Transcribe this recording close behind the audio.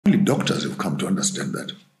doctors have come to understand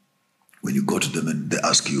that. When you go to them and they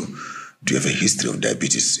ask you, do you have a history of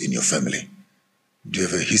diabetes in your family? Do you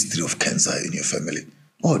have a history of cancer in your family?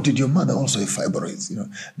 Oh, did your mother also have fibroids?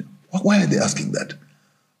 Why are they asking that?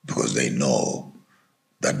 Because they know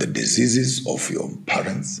that the diseases of your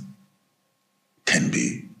parents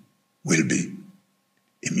will be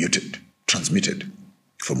immuted, transmitted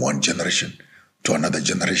from one generation to another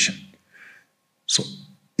generation. So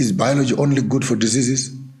is biology only good for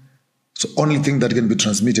diseases? So only thing that can be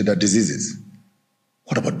transmitted are diseases.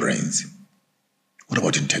 What about brains? What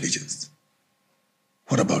about intelligence?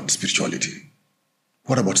 What about spirituality?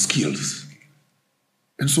 What about skills?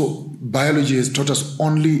 And so biology has taught us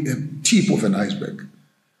only a tip of an iceberg.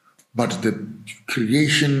 But the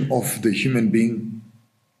creation of the human being,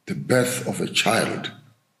 the birth of a child,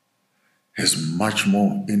 has much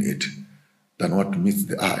more in it than what meets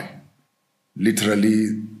the eye.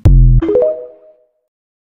 Literally,